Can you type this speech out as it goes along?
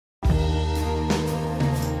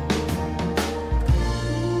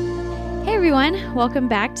everyone. Welcome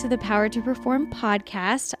back to the Power to Perform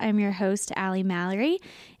podcast. I'm your host, Allie Mallory,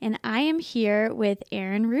 and I am here with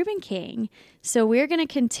Erin Rubenking. So we're going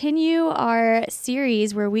to continue our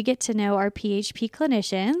series where we get to know our PHP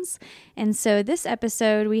clinicians. And so this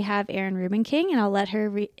episode, we have Erin Rubenking, and I'll let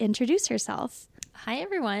her introduce herself. Hi,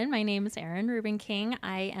 everyone. My name is Erin Rubenking.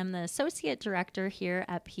 I am the Associate Director here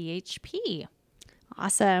at PHP.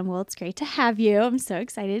 Awesome. Well, it's great to have you. I'm so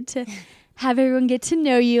excited to have everyone get to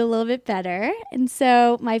know you a little bit better. And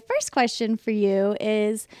so my first question for you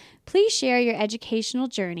is, please share your educational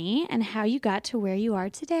journey and how you got to where you are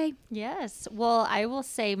today. Yes. Well, I will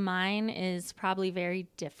say mine is probably very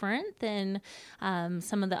different than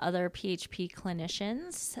some of the other PHP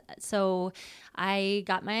clinicians. So I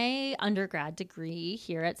got my undergrad degree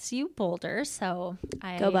here at CU Boulder. So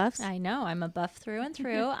Go Buffs. I know. I'm a Buff through and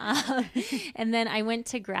through. And then I went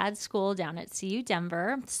to grad school down at CU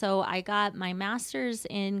Denver. So I got my master's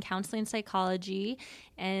in counseling psychology,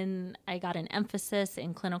 and I got an emphasis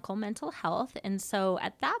in clinical mental health. And so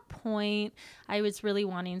at that point, I was really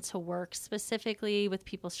wanting to work specifically with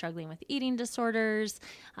people struggling with eating disorders.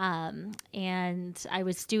 And I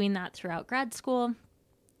was doing that throughout grad school.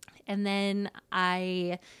 And then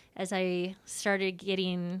as I started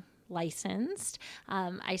getting licensed,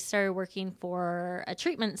 I started working for a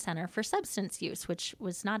treatment center for substance use, which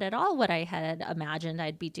was not at all what I had imagined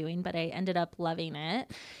I'd be doing, but I ended up loving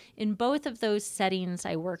it. In both of those settings,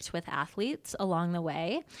 I worked with athletes along the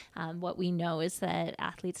way. What we know is that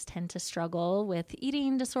athletes tend to struggle with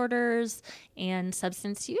eating disorders and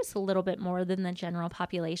substance use a little bit more than the general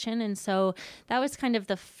population. And so that was kind of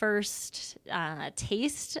the first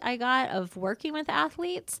taste I got of working with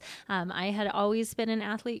athletes. I had always been an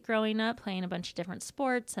athlete growing up, playing a bunch of different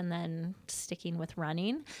sports and then sticking with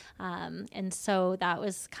running. And so that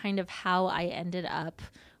was kind of how I ended up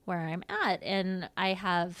where I'm at. And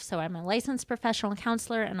I'm a licensed professional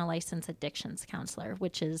counselor and a licensed addictions counselor,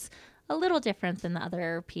 which is a little different than the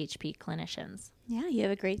other PHP clinicians. Yeah, you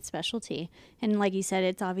have a great specialty. And like you said,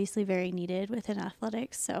 it's obviously very needed within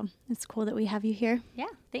athletics. So it's cool that we have you here. Yeah,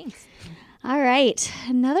 thanks. All right.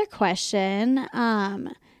 Another question.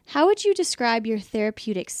 How would you describe your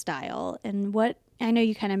therapeutic style, and I know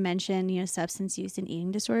you kind of mentioned, substance use and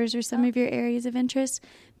eating disorders are some of your areas of interest,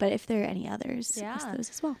 but if there are any others, ask those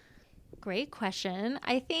as well. Great question.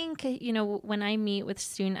 I think, when I meet with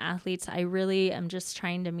student athletes, I really am just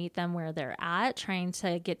trying to meet them where they're at, trying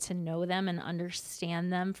to get to know them and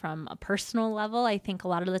understand them from a personal level. I think a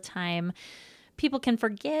lot of the time people can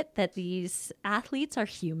forget that these athletes are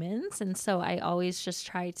humans. And so I always just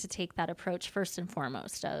try to take that approach first and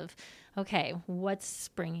foremost of, okay, what's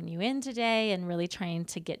bringing you in today? And really trying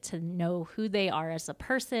to get to know who they are as a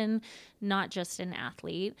person, not just an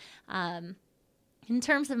athlete. In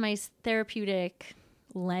terms of my therapeutic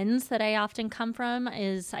lens that I often come from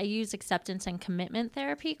is I use acceptance and commitment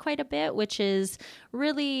therapy quite a bit, which is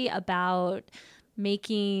really about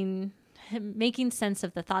making sense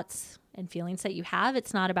of the thoughts and feelings that you have.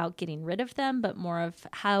 It's not about getting rid of them, but more of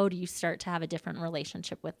how do you start to have a different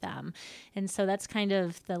relationship with them. And so that's kind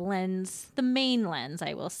of the main lens,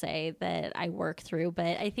 I will say, that I work through.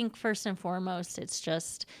 But I think first and foremost, it's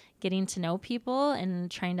just getting to know people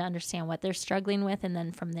and trying to understand what they're struggling with. And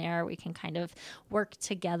then from there, we can kind of work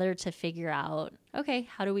together to figure out, okay,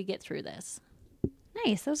 how do we get through this?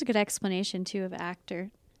 Nice. That was a good explanation, too, of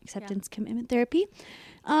acceptance commitment therapy.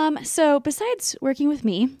 So besides working with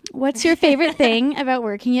me, what's your favorite thing about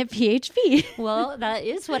working at PHP? Well, that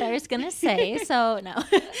is what I was going to say. So no,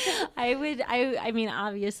 I mean,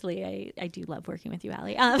 obviously I do love working with you,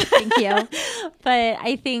 Allie. Thank you. But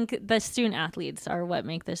I think the student athletes are what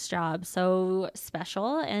make this job so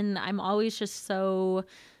special. And I'm always just so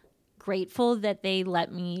grateful that they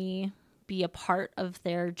let me be a part of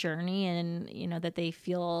their journey and, that they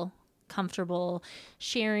feel comfortable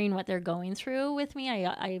sharing what they're going through with me.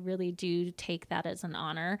 I really do take that as an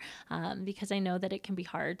honor because I know that it can be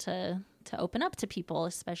hard to open up to people,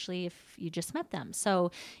 especially if you just met them.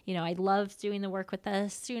 So, I love doing the work with the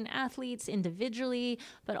student athletes individually,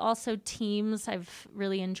 but also teams. I've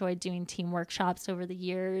really enjoyed doing team workshops over the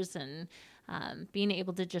years and being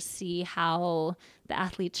able to just see how the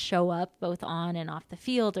athletes show up both on and off the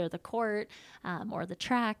field or the court or the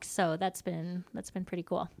track. So that's been pretty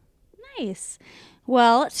cool. Nice.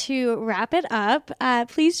 Well, to wrap it up,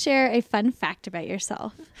 please share a fun fact about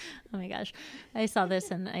yourself. Oh my gosh. I saw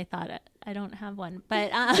this and I thought I don't have one, but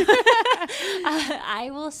I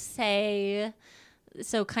will say,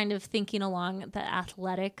 so kind of thinking along the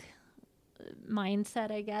athletic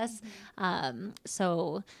mindset, I guess.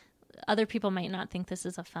 So other people might not think this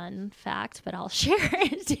is a fun fact, but I'll share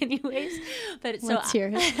it anyways. But Let's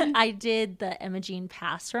hear it. I did the Imogene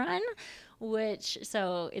Pass Run,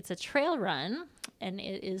 so it's a trail run and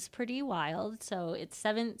it is pretty wild. So it's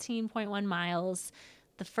 17.1 miles.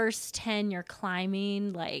 The first 10 you're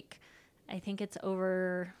climbing, like, I think it's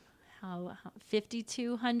over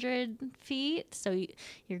 5,200 feet. So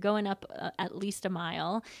you're going up at least a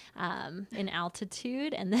mile in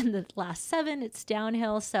altitude. And then the last 7, it's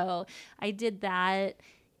downhill. So I did that,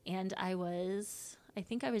 and I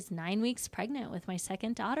think I was 9 weeks pregnant with my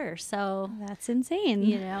second daughter. So that's insane.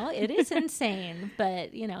 It is insane.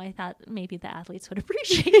 But, I thought maybe the athletes would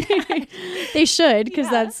appreciate that. They should, because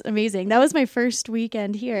that's amazing. That was my first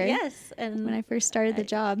weekend here. Yes. And when I first started the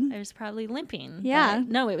job. I was probably limping. Yeah.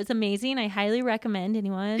 No, it was amazing. I highly recommend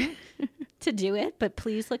anyone to do it. But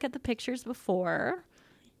please look at the pictures before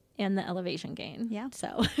and the elevation gain. Yeah.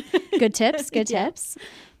 So good tips. Good tips.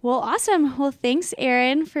 Well, awesome. Well, thanks,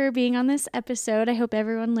 Erin, for being on this episode. I hope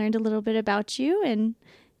everyone learned a little bit about you and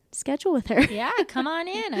schedule with her. Yeah, come on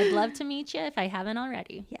in. I'd love to meet you if I haven't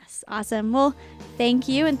already. Yes. Awesome. Well, thank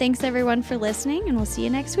you. And thanks everyone for listening, and we'll see you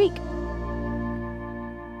next week.